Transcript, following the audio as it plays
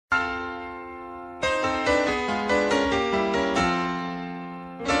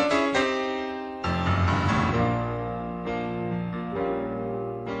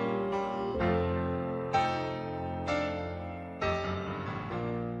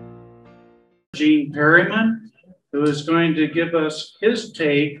Gene Perryman, who is going to give us his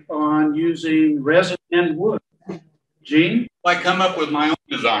take on using resin and wood. Gene? I come up with my own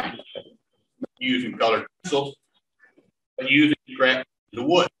design using colored pencils, but using scrap the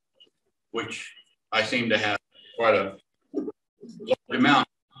wood, which I seem to have quite a large amount.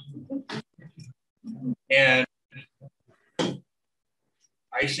 And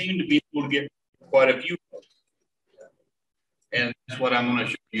I seem to be able to get quite a few. And that's what I'm going to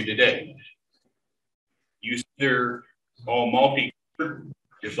show you today. They're all multi-colored,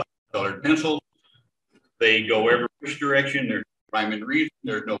 just like colored pencils. They go every which direction. There's no rhyme and reason.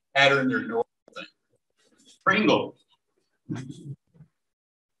 There's no pattern. There's no thing. Pringle.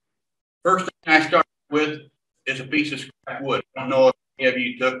 First thing I start with is a piece of scrap wood. I don't know if any of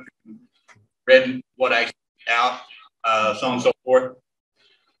you read what I out, so on and so forth.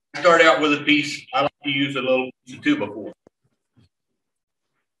 I start out with a piece. I like to use a little piece of 2x4.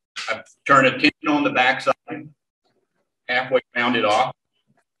 I turn a tension on the back side, halfway round it off.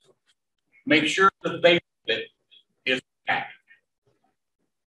 Make sure the face of it is back.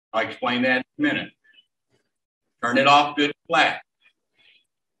 I'll explain that in a minute. Turn it off good and flat.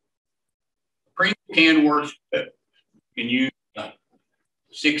 Pringle can work good. You can use a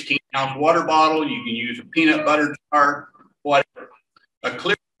 16-ounce water bottle. You can use a peanut butter jar, whatever. A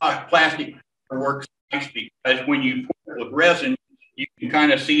clear plastic works nice because when you pour it with resin, you can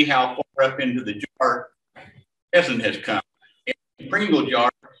kind of see how far up into the jar resin has come. In a Pringle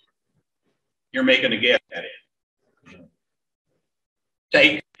jar, you're making a guess at it.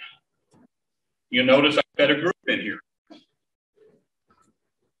 Take. You'll notice I've got a group in here.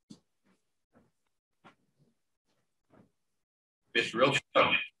 It's real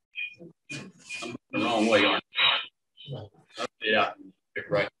shallow. I'm the wrong way on it. Yeah,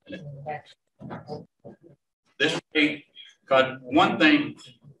 right. This way, because one thing,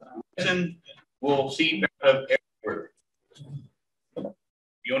 resin will seep out of everywhere.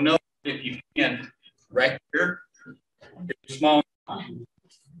 You'll know if you can, right here, it's small, come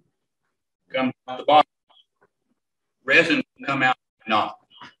out the bottom. Resin will come out not.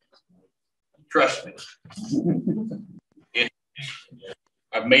 Trust me.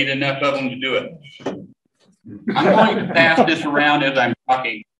 I've made enough of them to do it. I'm going to pass this around as I'm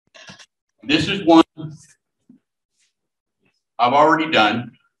talking. This is one I've already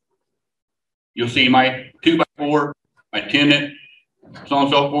done. You'll see my 2x4, my tenant, so on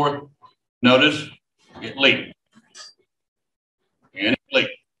and so forth. Notice it leaked. And it leaked.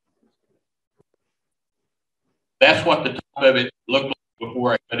 That's what the top of it looked like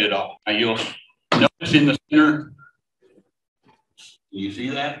before I cut it off. Now you'll notice in the center, you see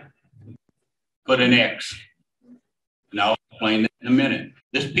that? Put an X. And I'll explain that in a minute.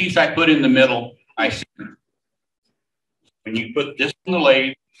 This piece I put in the middle, I centered. When you put this on the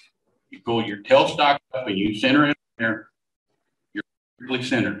lathe, you pull your tailstock up and you center it there. You're perfectly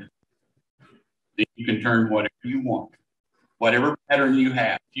centered. Then you can turn whatever you want, whatever pattern you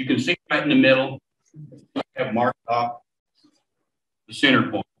have. You can see right in the middle, I have marked off the center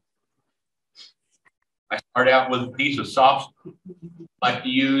point. I start out with a piece of soft, I like to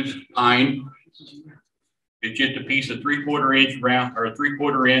use pine. It's just a piece of 3/4 inch round or a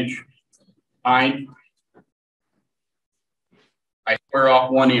 3/4 inch pine. I square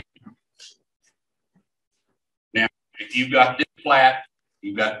off 1 inch. Now, if you've got this flat,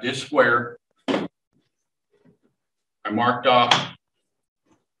 you've got this square. I marked off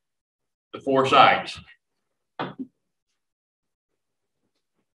the 4 sides.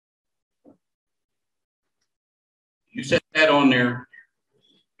 You set that on there,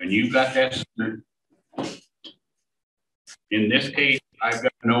 and you've got that centered. In this case, I've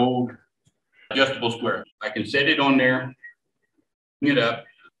got an old adjustable square. I can set it on there, bring it up,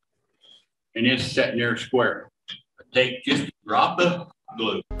 and it's sitting there square. I take just a drop of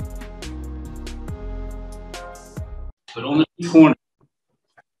glue, put on the corner.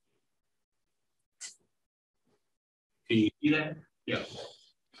 Can you see that? Yeah.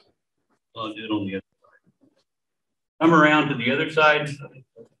 I'll do it on the other side. Come around to the other side,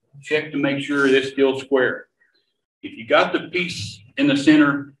 check to make sure it's still square. If you got the piece in the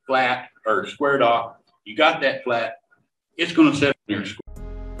center flat or squared off, you got that flat, it's going to sit in there square.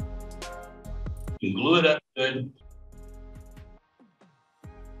 You can glue it up good.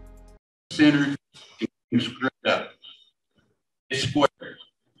 Center, you can screw it up. It's square.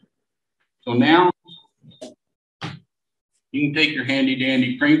 So now you can take your handy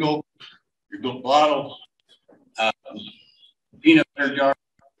dandy Pringle, your little bottle, peanut butter jar,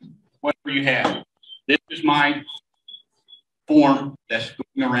 whatever you have. This is my form that's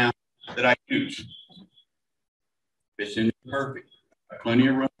going around that I use. Fits in perfect. Plenty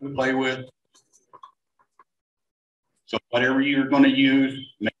of room to play with. So whatever you're going to use,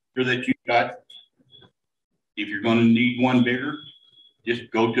 make sure that you've got, if you're going to need one bigger, just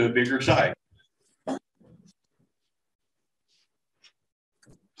go to a bigger size.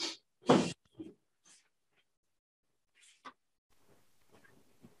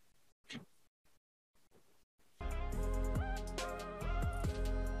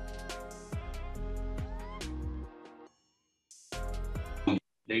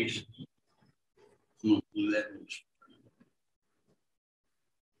 These.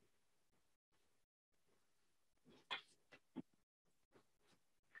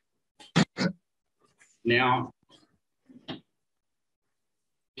 Now,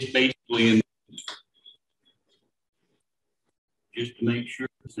 it's basically in just to make sure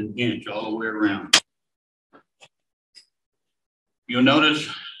it's an inch all the way around. You'll notice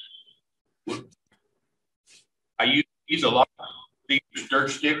I use a lot of these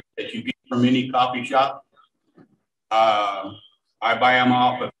dirt sticks that you get from any coffee shop. I buy them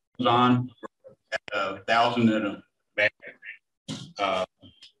off of Amazon for $1,000 in a bag.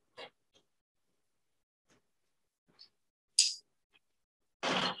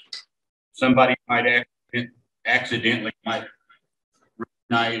 Somebody might accidentally might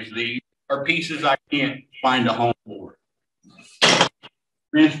recognize these are pieces I can't find a home for.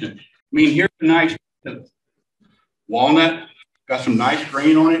 For instance, I mean, here's a nice walnut, got some nice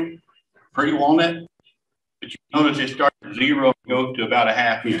grain on it, pretty walnut, but you notice it starts at 0 and goes to about a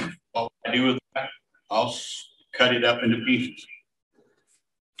 ½ inch. All I do with that, I'll cut it up into pieces.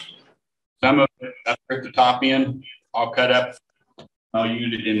 Some of it up at the top end, I'll cut up, I'll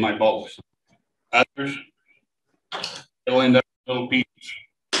use it in my bowls. Others, it'll end up in little pieces.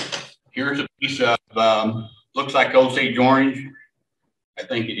 Here's a piece of, looks like Osage orange. I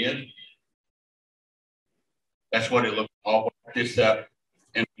think it is. That's what it looks like. I'll work this up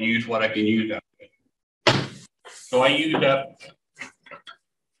and use what I can use up. So I used up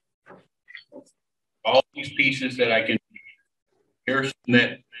all these pieces that I can. Here's some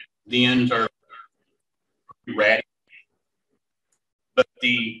that the ends are ratty, but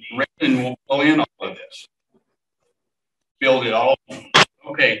the resin will fill in all of this. Filled it all.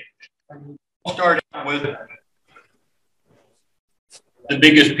 Okay, I'll start out with the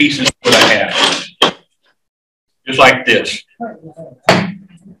biggest pieces that I have. Just like this.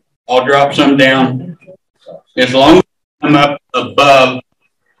 I'll drop some down. As long as I'm up above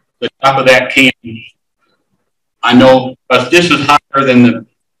the top of that can, I know, because this is higher than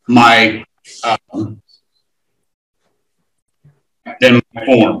my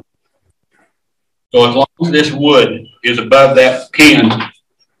form. So as long as this wood is above that can,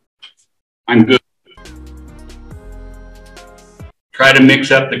 I'm good. Try to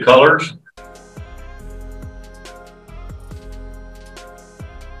mix up the colors.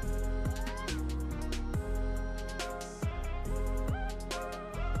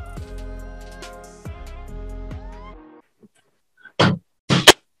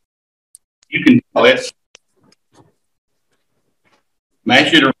 You can tell it's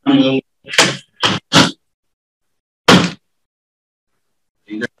mash it around a little.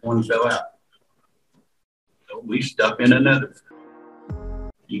 See, that one fell out. So we stuck in another.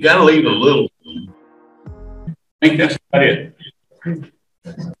 You got to leave a little. I think that's about it.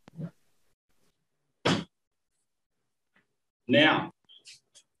 Now,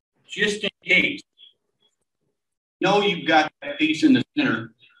 just in case, know you've got that piece in the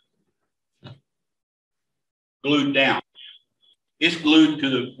center glued down. It's glued to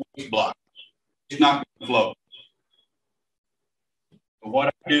the wood block. It's not going to flow. So what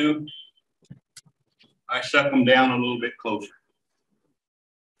I do, I suck them down a little bit closer.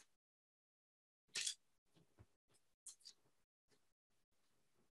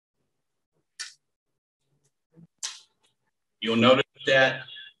 You'll notice that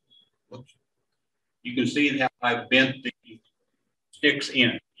you can see how I bent the sticks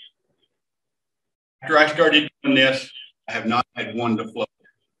in. After I started doing this, I have not had one to float.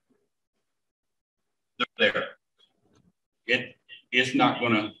 They're there. It's not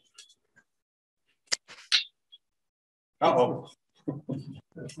going to. Uh-oh.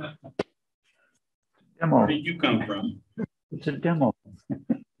 Demo. Where did you come from? It's a demo.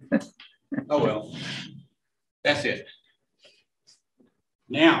 Oh, well. That's it.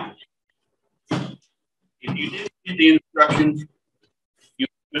 Now, if you didn't get the instructions, you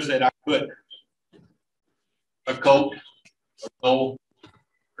notice that I put a coat, a roll,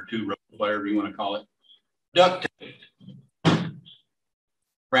 or 2 rolls, whatever you want to call it, duct tape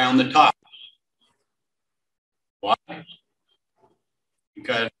around the top. Why?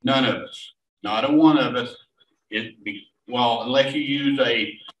 Because none of us, not a one of us, well, unless you use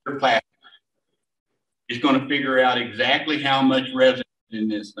a plastic, is going to figure out exactly how much resin is in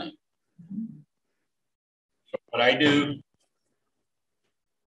this thing. So what I do,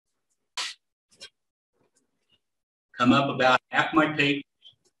 come up about half my tape,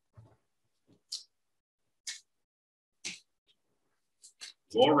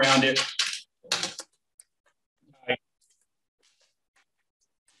 go around it.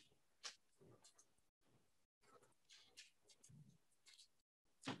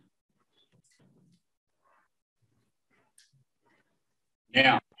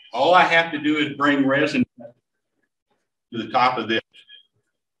 Now, all I have to do is bring resin to the top of this.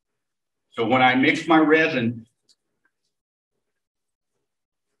 So when I mix my resin,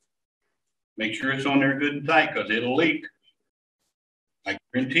 make sure it's on there good and tight because it'll leak. I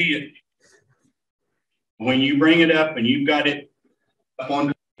guarantee it. When you bring it up and you've got it up on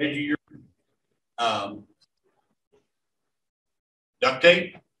the edge of your duct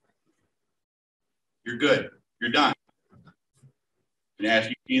tape, you're good. You're done. And as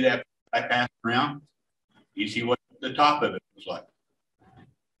you see that I pass around, you see what the top of it looks like.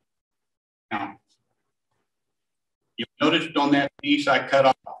 Now, you'll notice on that piece I cut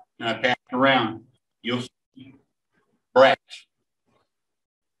off and I passed around, you'll see brass.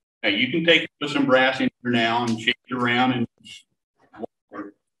 Now you can take some brass in here now and shake it around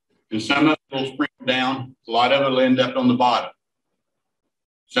and some of it will sprinkle down. A lot of it will end up on the bottom.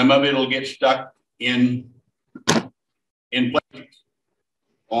 Some of it will get stuck in places.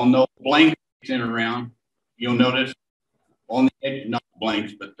 On those blanks in around, you'll notice on the edge, not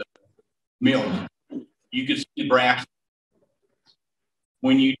blanks, but the mills, you can see brass.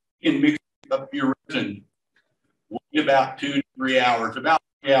 When you can mix up your resin, wait about 2 to 3 hours, about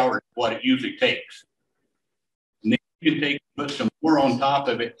 3 hours is what it usually takes. And then you can put some more on top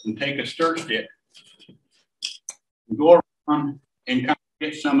of it and take a stir stick and go around and kind of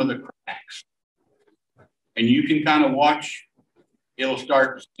get some of the cracks. And you can kind of watch, it'll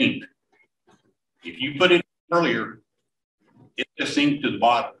start to sink. If you put it earlier, it'll just sink to the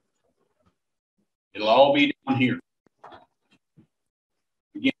bottom. It'll all be down here.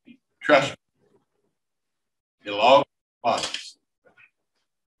 Again, trust me. It'll all be bottom.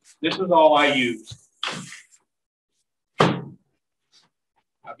 This is all I use.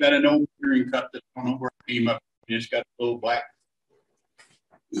 I've got an old measuring cup that I don't know where it came up. It's got a little black.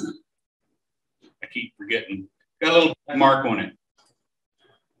 I keep forgetting. Got a little black mark on it.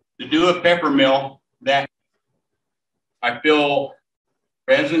 To do a pepper mill, that I fill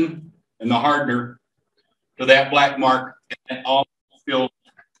resin and the hardener to that black mark, and it almost fills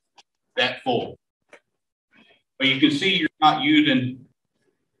that full. But you can see you're not using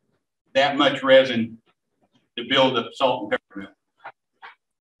that much resin to build a salt and pepper mill.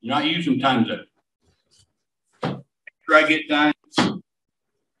 You're not using tons of it. After I get done,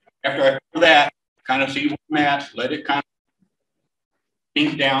 after I fill that, kind of see where I'm at, let it kind of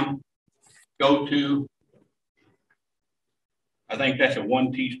sink down, go to, I think that's a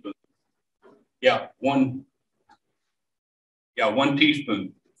 1 teaspoon. Yeah, one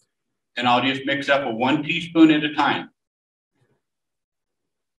teaspoon. And I'll just mix up a 1 teaspoon at a time.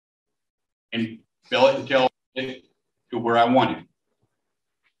 And fill it until it's to where I want it.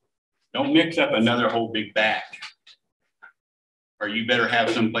 Don't mix up another whole big batch. Or you better have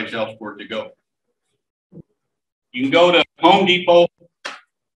someplace else for it to go. You can go to Home Depot.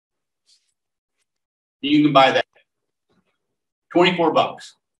 You can buy that. 24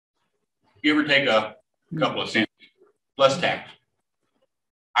 bucks. Give or take a couple of cents plus tax.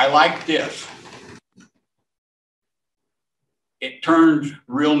 I like this. It turns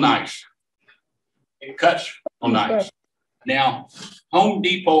real nice. It cuts real nice. Now, Home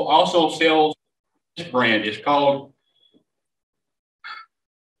Depot also sells this brand. It's called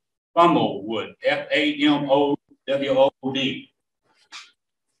Famowd wood, Famowd.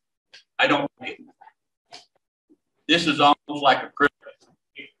 I don't like it. This is almost like a crystal.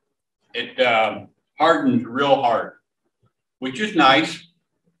 It hardens real hard, which is nice.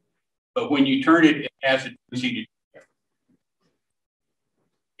 But when you turn it, it has a tendency to.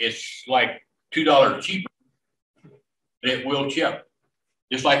 It's like $2 cheaper, but it will chip.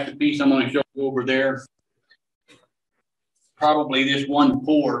 Just like the piece I'm going to show you over there. Probably this one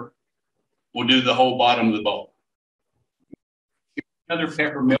pour will do the whole bottom of the bowl. Another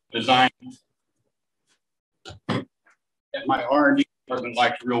pepper mill design that my R&D department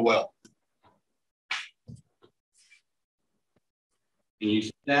likes real well. Can you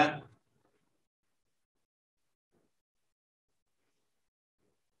see that?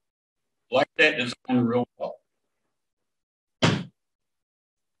 Like that design real well.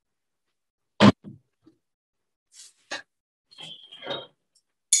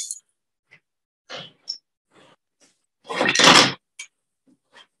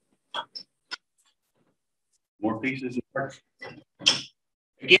 pieces and parts.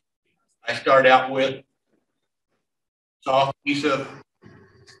 Again, I start out with soft piece of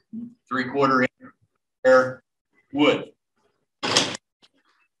 3/4 inch square wood.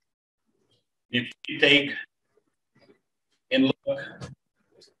 If you take and look,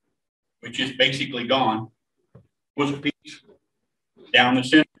 which is basically gone, was a piece down the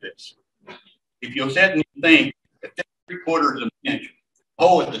center of this. If you'll sit and think, if that's 3/4 of an inch,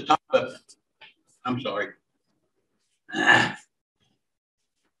 hole at the top of, I'm sorry. I'm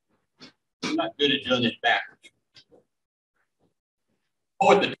not good at doing this backwards.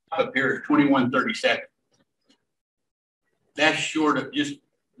 Hole at the top up here is 21/32. That's short of just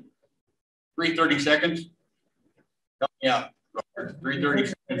 3/32. Help me out.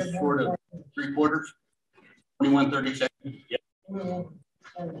 3/32 short of 3/4. 21/32. Yep.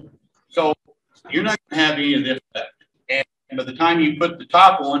 So you're not going to have any of this left. And by the time you put the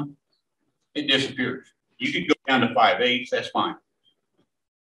top on, it disappears. You could go down to 5/8. That's fine.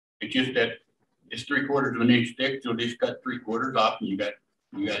 It's just that it's 3/4 of an inch thick. So just cut 3/4 off, and you got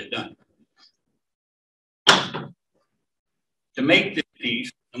it done. To make this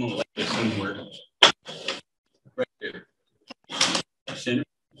piece, I'm going to lay this somewhere. Right there. That's center.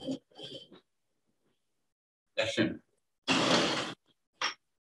 That's center.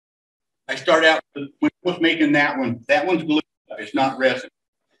 I start out with making that one. That one's glue. It's not resin.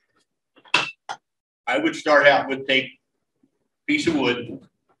 I would start out with take a piece of wood, and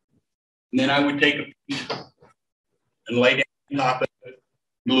then I would take a piece and lay down on top of it,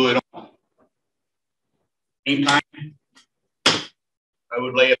 glue it on. Same time, I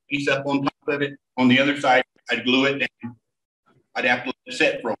would lay a piece up on top of it. On the other side, I'd glue it down. I'd have to let it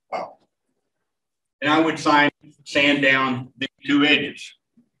set for a while. And I would sand down the two edges.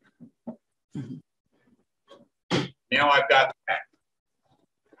 Now I've got that.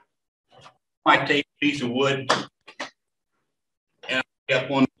 I take a piece of wood and I lay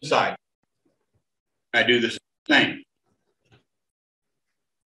up on the side. I do the same thing.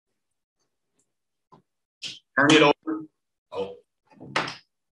 Turn it over. Oh,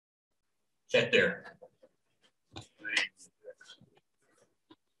 set there.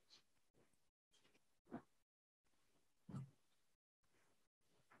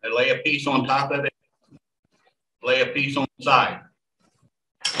 I lay a piece on top of it, lay a piece on the side.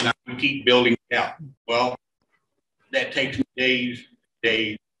 And I would keep building it out. Well, that takes me days.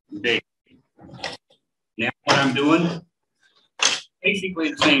 Now what I'm doing,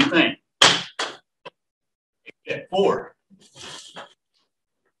 basically the same thing, except for,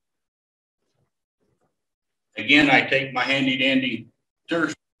 again, I take my handy dandy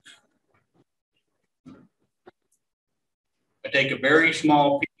scissors. I take a very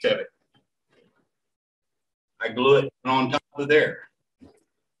small piece of it. I glue it on top of there.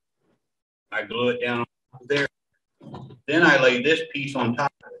 I glue it down on top of there. Then I lay this piece on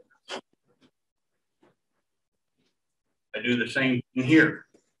top of it. I do the same thing here.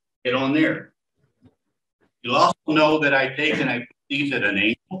 Get on there. You'll also know that I take and I put these at an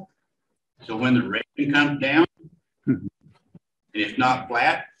angle. So when the rain comes down, and it's not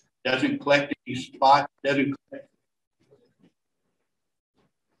flat, doesn't collect any spots, doesn't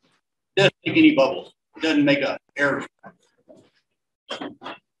make any bubbles. It doesn't make a air.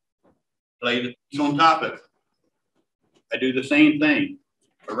 Lay the piece on top of it. I do the same thing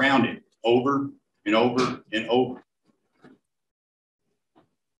around it, over and over and over.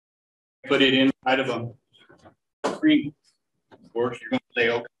 Put it inside of a screen. Of course, you're going to say,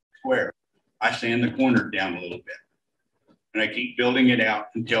 okay, square. I sand the corners down a little bit. And I keep building it out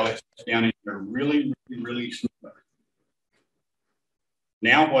until it's down in there really, really, really smooth.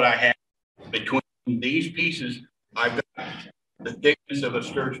 Now what I have between these pieces, I've got the thickness of a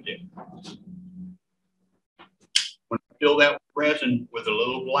stir stick. When I fill that with resin with a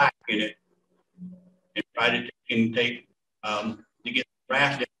little black in it and try to take to get the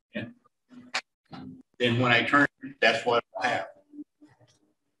brass in it, then when I turn it, that's what I'll have.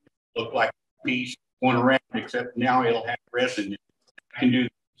 Look like a piece going around, except now it'll have resin in it. I can do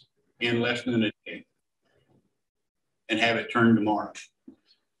this in less than a day and have it turned tomorrow.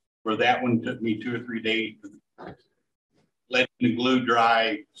 Where that one took me 2 or 3 days, letting the glue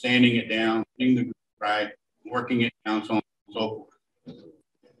dry, sanding it down, letting the glue dry, working it down, so on and so forth.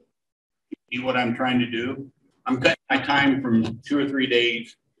 You see what I'm trying to do? I'm cutting my time from 2 or 3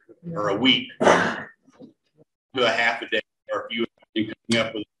 days or a week to a half a day or a few hours, coming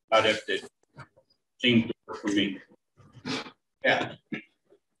up with a product that seems to work for me. Yeah.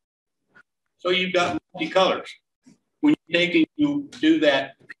 So you've got multicolors. When you're taking to do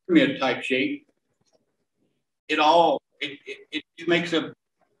that pyramid type shape, it makes a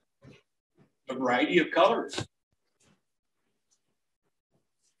variety of colors.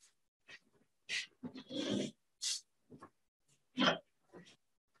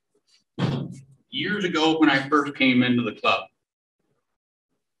 Years ago, when I first came into the club,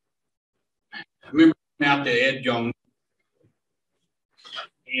 I remember coming out to Ed Jones,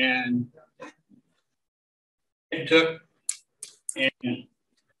 and it took and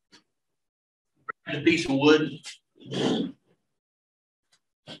a piece of wood.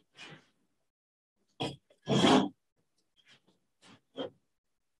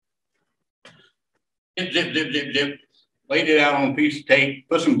 Zip, zip, zip, zip, zip. Laid it out on a piece of tape,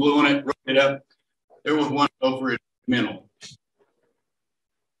 put some glue on it, wrote it up. There was one over at segmental.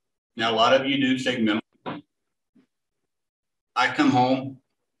 Now, a lot of you do segmental. I come home,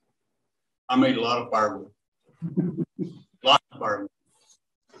 I made a lot of firewood. Lots of firewood.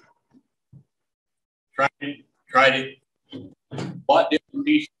 Tried it, bought different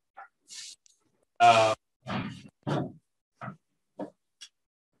pieces.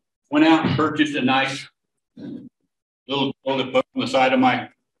 Went out and purchased a nice little tool to put on the side of my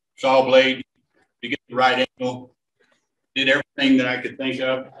saw blade to get the right angle. Did everything that I could think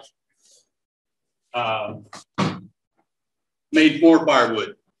of. Made more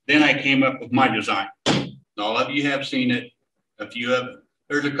firewood. Then I came up with my design. All of you have seen it. A few have.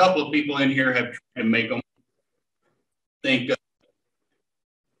 There's a couple of people in here have tried to make them. Think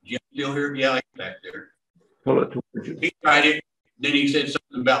Jim still here? Yeah, like back there. Pull it towards you. He tried it. Then he said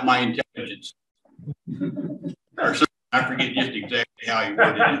something about my intelligence. Or something. I forget just exactly how he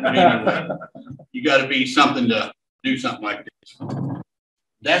worded it. But anyway, you got to be something to do something like this.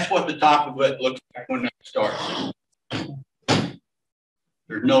 That's what the top of it looks like when it starts.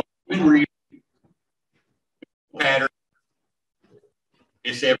 There's no memory pattern.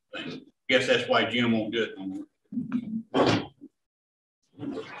 It's everything. I guess that's why Jim won't do it no more.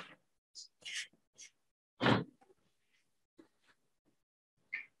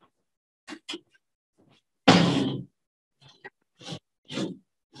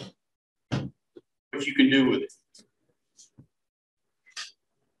 What you can do with it.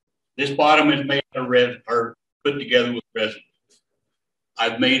 This bottom is made out of resin, or put together with resin.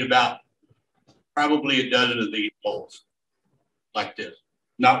 I've made about probably a dozen of these bowls like this,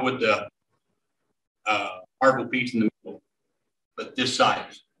 not with the marble piece in the middle, but this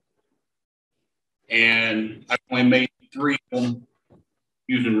size. And I've only made 3 of them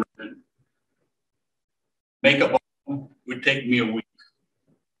using resin. Make a bottle would take me a week.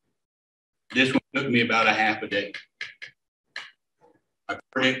 This one took me about a half a day. I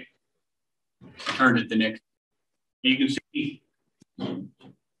put it, turned it the next. You can see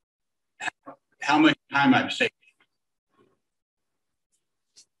how much time I've saved.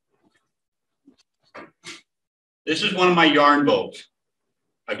 This is one of my yarn bowls.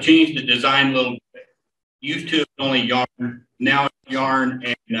 I've changed the design a little bit. Used to it's only yarn, now it's yarn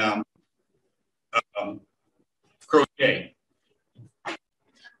and crochet.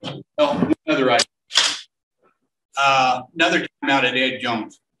 Oh, another item. Another time out at Ed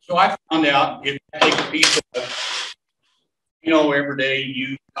Jones. So I found out if I take a piece of, everyday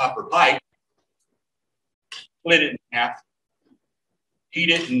used copper pipe, split it in half,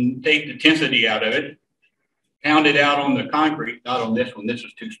 heat it and take the tensity out of it, pound it out on the concrete, not on this one, this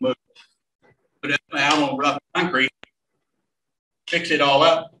is too smooth. Put it out on rough concrete, fix it all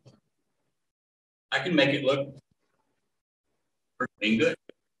up. I can make it look pretty good.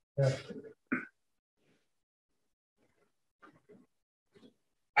 Yeah.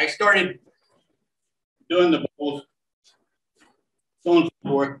 I started doing the bowls, so on and so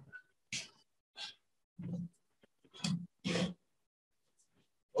forth.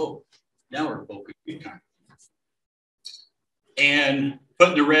 Oh, now we're focused big time. And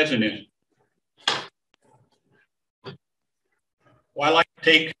putting the resin in. Well, I like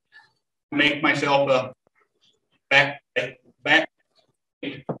to make myself a back,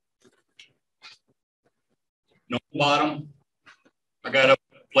 no bottom. I got a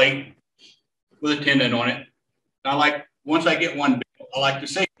plate with a tendon on it. Once I get one, I like to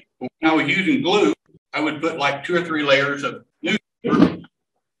say, when I was using glue, I would put like 2 or 3 layers of newspaper, glue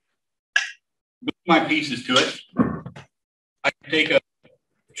my pieces to it. I could take a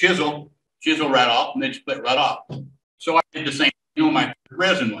chisel right off, and then split right off. So I did the same thing on my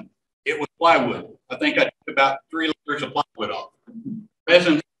resin one. It was plywood. I think I took about 3 layers of plywood off.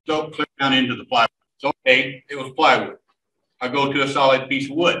 Resin soaked clear down into the plywood. It's okay, it was plywood. I go to a solid piece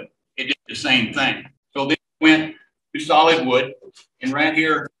of wood. It did the same thing. So then I went to solid wood, and right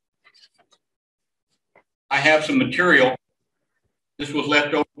here, I have some material. This was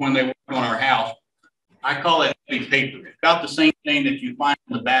left over when they worked on our house. I call it heavy paper. It's about the same thing that you find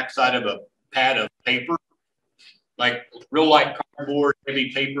on the backside of a pad of paper, like real light cardboard,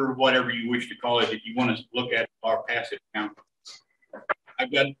 heavy paper, whatever you wish to call it. If you want to look at it or pass it down.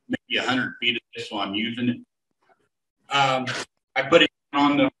 I've got maybe 100 feet of this, so I'm using it. I put it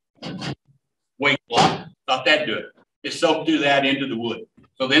on the weight block. Thought that'd do it. It soaked through that into the wood.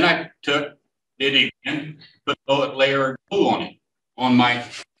 So then I did it again, put a layer of glue on it, on my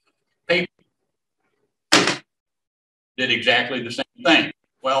paper. Did exactly the same thing.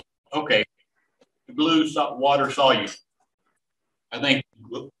 Well, okay, the glue water soluble. I think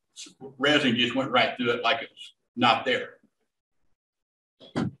resin just went right through it like it was not there.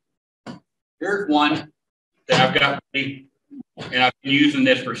 Here's one that I've got ready, and I've been using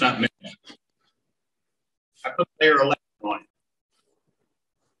this for something else. I put a layer of leather on it.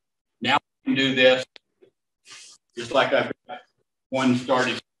 Now I can do this just like I've got one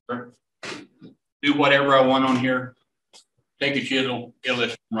started. Do whatever I want on here. Take a chisel, it'll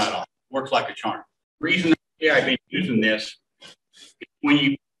just come right off. Works like a charm. The reason I've been using this is when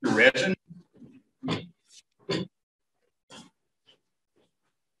you put the resin,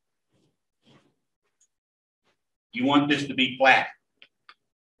 you want this to be flat.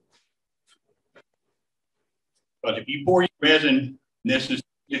 Because if you pour your resin, this is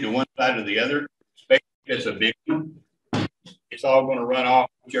to one side or the other, especially if it's a big one, it's all going to run off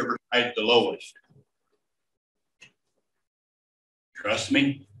whichever side is the lowest. Trust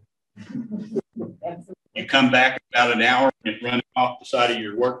me. You come back about an hour and it's running off the side of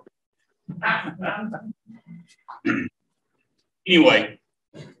your work. Anyway,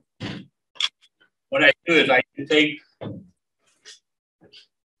 what I do is I can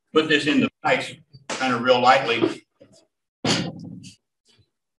put this in the vise kind of real lightly,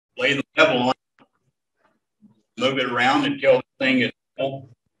 lay the level on, move it around until the thing is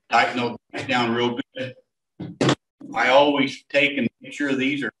full, tighten those down real good. I always take and make sure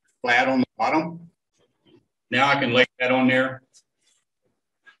these are flat on the bottom. Now I can lay that on there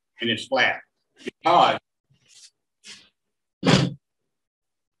and it's flat. Because I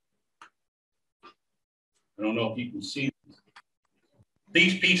don't know if you can see,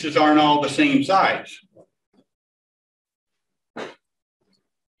 these pieces aren't all the same size.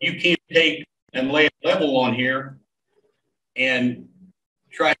 You can't take and lay a level on here and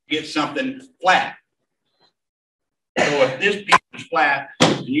try to get something flat. So if this piece is flat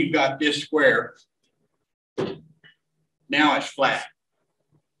and you've got this square, now it's flat.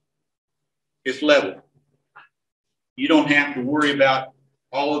 It's level. You don't have to worry about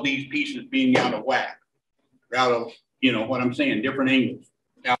all of these pieces being out of whack, out of, you know what I'm saying, different angles.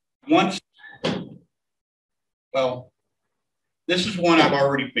 Now, well, this is one I've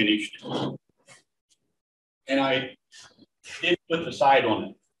already finished. And I did put the side on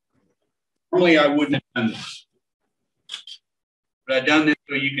it. Normally, I wouldn't have done this. But I've done this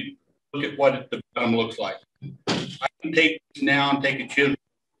so you could look at what the bottom looks like. I can take this now and take a chisel,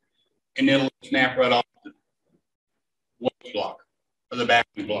 and it'll snap right off the weight block or the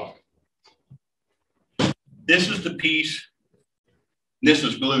backing block. This is the piece. This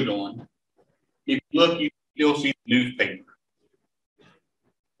is glued on. If you look, you can still see the newspaper.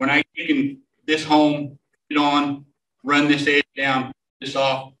 When I take this home, put it on, run this edge down, this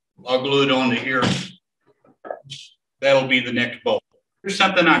off, I'll glue it on to here. That'll be the next bolt. Here's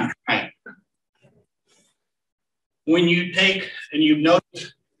something I'm trying. When you take, and you've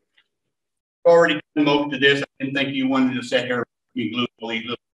noticed, I've already done most of this. I didn't think you wanted to sit here and glue all these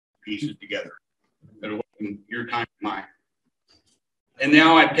little pieces together. That'll work in your time and mine. And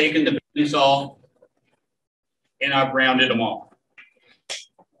now I've taken the business off and I've rounded them off.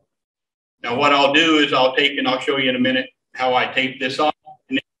 Now what I'll do is I'll take, and I'll show you in a minute how I tape this off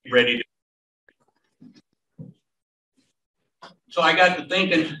and then be ready to. So I got to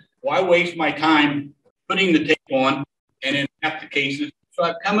thinking, why waste my time putting the tape on and in half the cases? So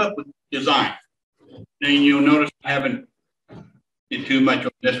I've come up with a design. And you'll notice I haven't did too much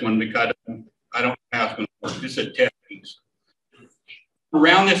on this one because I don't know how it's going to work. This is a test piece.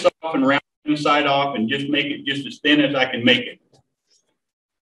 Round this off and round the inside off and just make it just as thin as I can make it.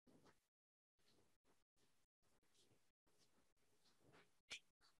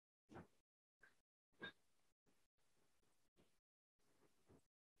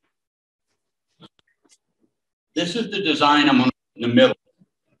 This is the design I'm on in the middle.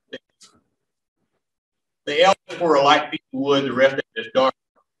 The L is for a light piece of wood, the rest of it is dark.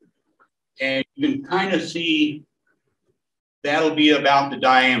 And you can kind of see that'll be about the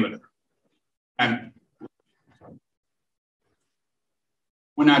diameter. When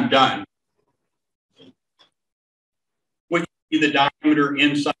I'm done, which will be the diameter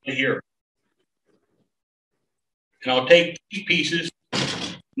inside here. And I'll take these pieces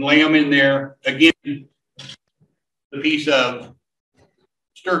and lay them in there again. a piece of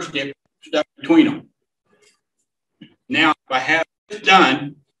stir stick stuck between them. Now, if I have this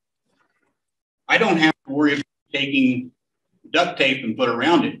done, I don't have to worry about taking duct tape and put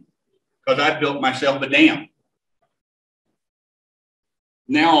around it because I built myself a dam.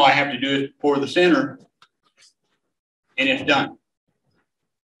 Now I have to do it for the center and it's done.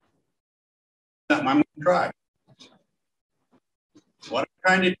 Something I'm going to try. What I'm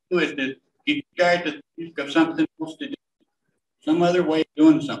trying to do is to get you guys to think of something else to do, some other way of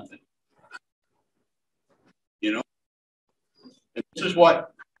doing something. You know, and this is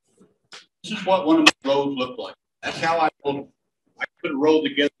what one of my rows looked like. That's how I put a roll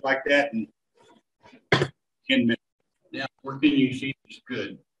together like that in 10 minutes. Now, where can you see this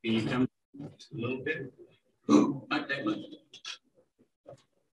good? Can you come a little bit? Ooh, not that much.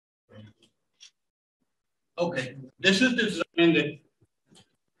 Okay, this is the design that,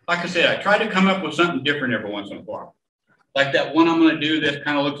 like I said, I try to come up with something different every once in a while. Like that one I'm going to do, this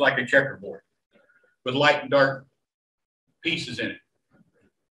kind of looks like a checkerboard with light and dark pieces in it.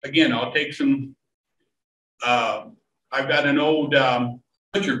 Again, I'll take some, I've got an old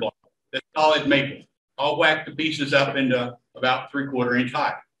butcher block that's solid maple. I'll whack the pieces up into about 3/4 inch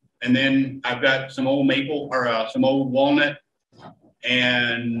high. And then I've got some old maple or some old walnut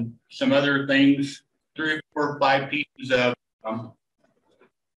and some other things, 3 or 4 or 5 pieces of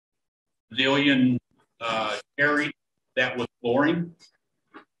zillion cherry that was flooring.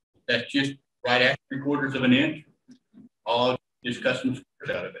 That's just right at 3/4 inch. I'll just cut some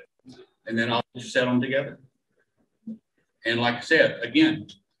squares out of it. And then I'll just set them together. And like I said, again,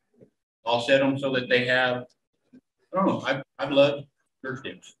 I'll set them so that they have, I don't know, I love stir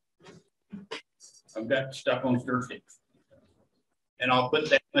sticks. I've got stuff on stir sticks. And I'll put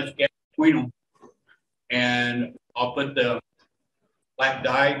that much gap between them. And I'll put the black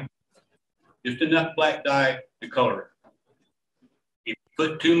dye, just enough black dye to color it. If you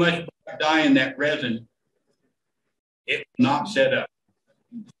put too much black dye in that resin, it's not set up.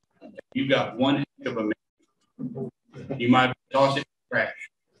 You got one heck of a mess. You might toss it in the trash.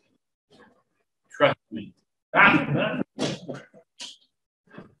 Trust me.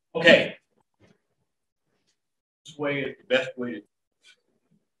 Okay. This way is the best way to,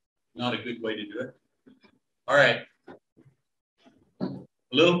 not a good way to do it. All right. A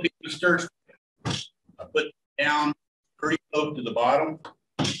little piece of stir stick. I put it down pretty close to the bottom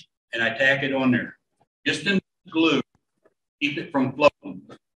and I tack it on there. Just in glue, keep it from floating.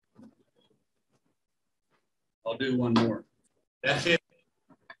 I'll do one more. That's it.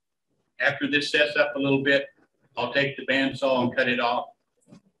 After this sets up a little bit, I'll take the bandsaw and cut it off.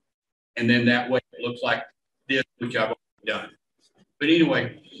 And then that way it looks like this, which I've already done. But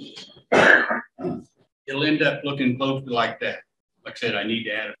anyway, it'll end up looking close to like that. Like I said, I need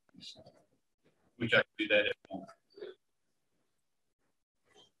to add a piece, which I can do that at home.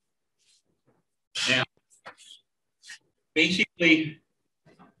 Now, basically,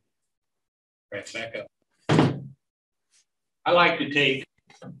 right back up. I like to take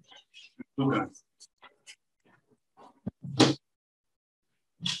glue gun.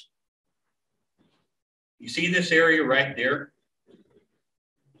 You see this area right there?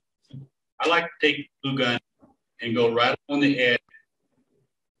 I like to take the glue gun and go right on the edge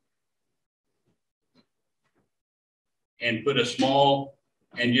and put a small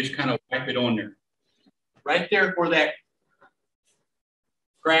and just kind of wipe it on there. Right there where that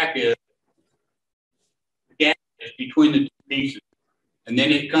crack is, the gap is between the 2 pieces. And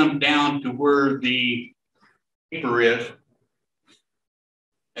then it comes down to where the paper is.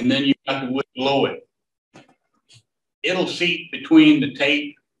 And then you've got the wood below it. It'll seep between the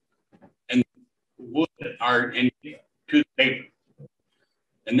tape and the wood and to the paper.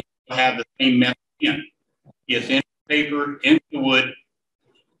 And then you'll have the same method again. Gets in the paper, into the wood,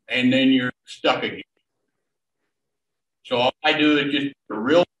 and then you're stuck again. So all I do is just a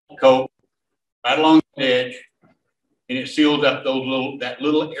real coat right along the edge, and it seals up that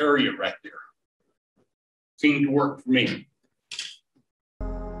little area right there. Seemed to work for me.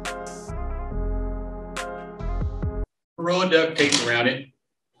 Roll duct tape around it.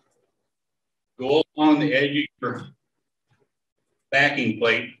 Go along the edge of your backing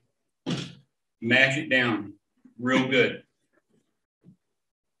plate. Mash it down real good.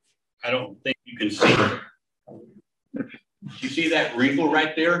 I don't think you can see it. You see that wrinkle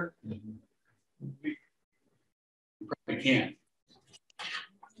right there? You probably can't.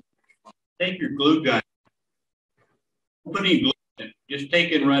 Take your glue gun. Don't put any glue in it. Just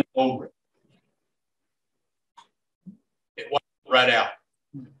take it and run over it. It wipes right out.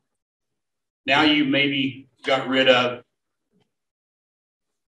 Now you maybe got rid of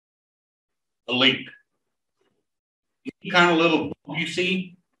a leak. any kind of little bump you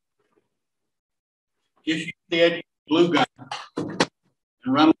see, just use the edge of the glue gun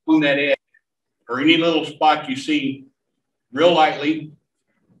and run along that edge, or any little spot you see real lightly,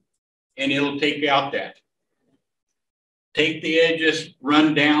 and it'll take out that. Take the edges,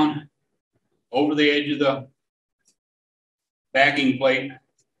 run down over the edge of the backing plate,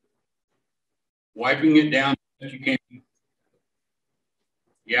 wiping it down as you can.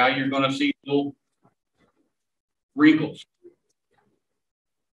 Yeah, you're going to see little wrinkles.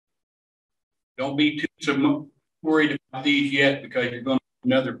 Don't be too worried about these yet, because you're going to have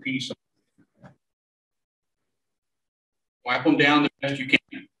another piece. Wipe them down the best you can.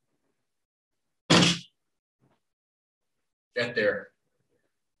 That there.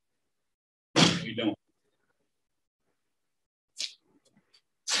 You don't.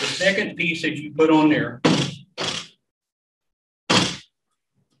 The second piece that you put on there,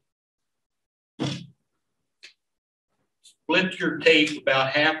 split your tape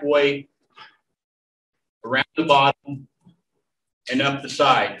about halfway around the bottom and up the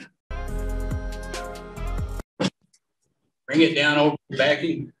side. Bring it down over the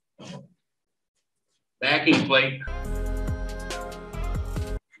backing plate.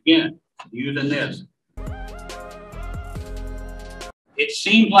 Again, using this. It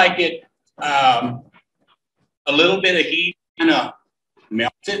seems like it, a little bit of heat kind of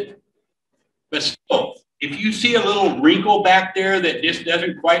melts it, but still, if you see a little wrinkle back there that just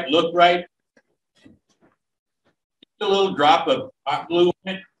doesn't quite look right, just a little drop of hot glue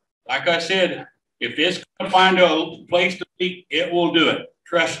in it. Like I said, if it's going to find a place to leak, it will do it.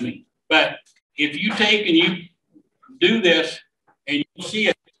 Trust me. But if you take and you do this, and you see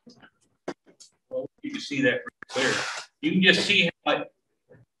it, well, you can see that pretty clear. You can just see how it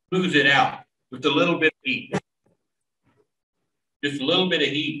moves it out with a little bit of heat. Just a little bit of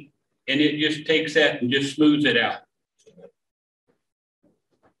heat, and it just takes that and just smooths it out.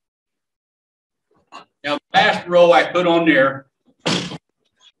 Now, the last row I put on there, but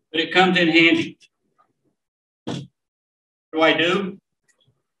it comes in handy. What do?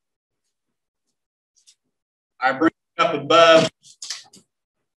 I bring it up above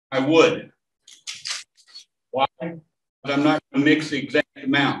my wood. Why? Because I'm not going to mix the exact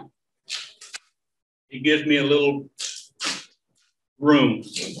amount. It gives me a little room.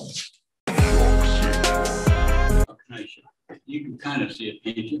 You can kind of see it,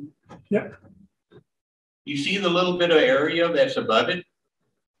 can't you? Yep. You see the little bit of area that's above it?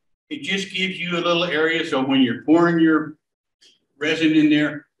 It just gives you a little area, so when you're pouring your resin in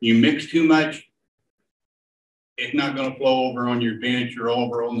there, you mix too much, it's not going to flow over on your bench or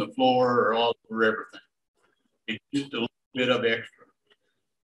over on the floor or all over everything. It's just a little bit of extra.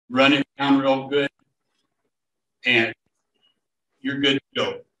 Run it down real good, and you're good to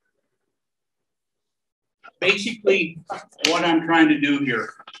go. Basically, what I'm trying to do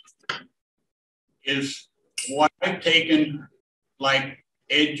here is what I've taken, like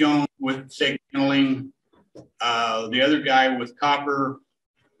Ed Jones with signaling, the other guy with copper,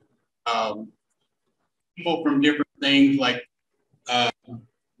 people from different things like Doug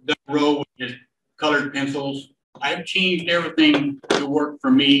Rowe with just colored pencils. I've changed everything to work for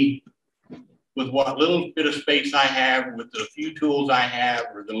me with what little bit of space I have, with the few tools I have,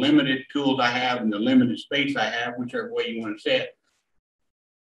 or the limited tools I have and the limited space I have, whichever way you want to say it.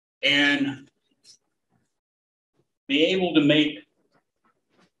 And be able to make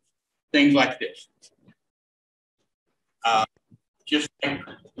things like this. Just like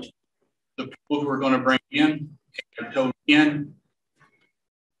the tools we're going to bring in,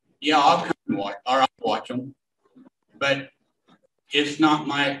 yeah, I'll come and watch, or I'll watch them, but it's not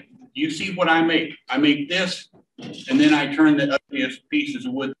my, you see what I make. I make this, and then I turn the ugliest pieces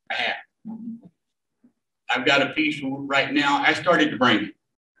of wood I have. I've got a piece right now. I started to bring it,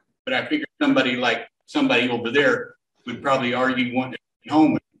 but I figured somebody over there would probably argue wanting to be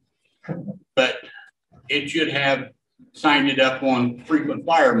home with it. But it should have signed it up on frequent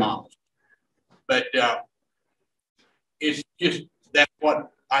flyer models. But it's just, that's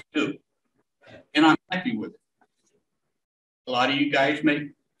what I do. And I'm happy with it. A lot of you guys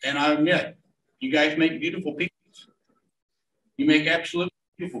make, and I admit, you guys make beautiful pieces. You make absolutely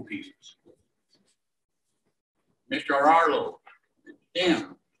beautiful pieces. Mr. Arlo,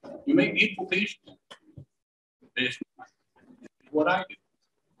 damn, you make beautiful pieces. It's what I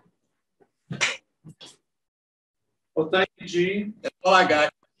do. Well, thank you, Gene. That's all I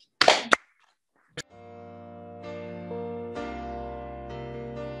got.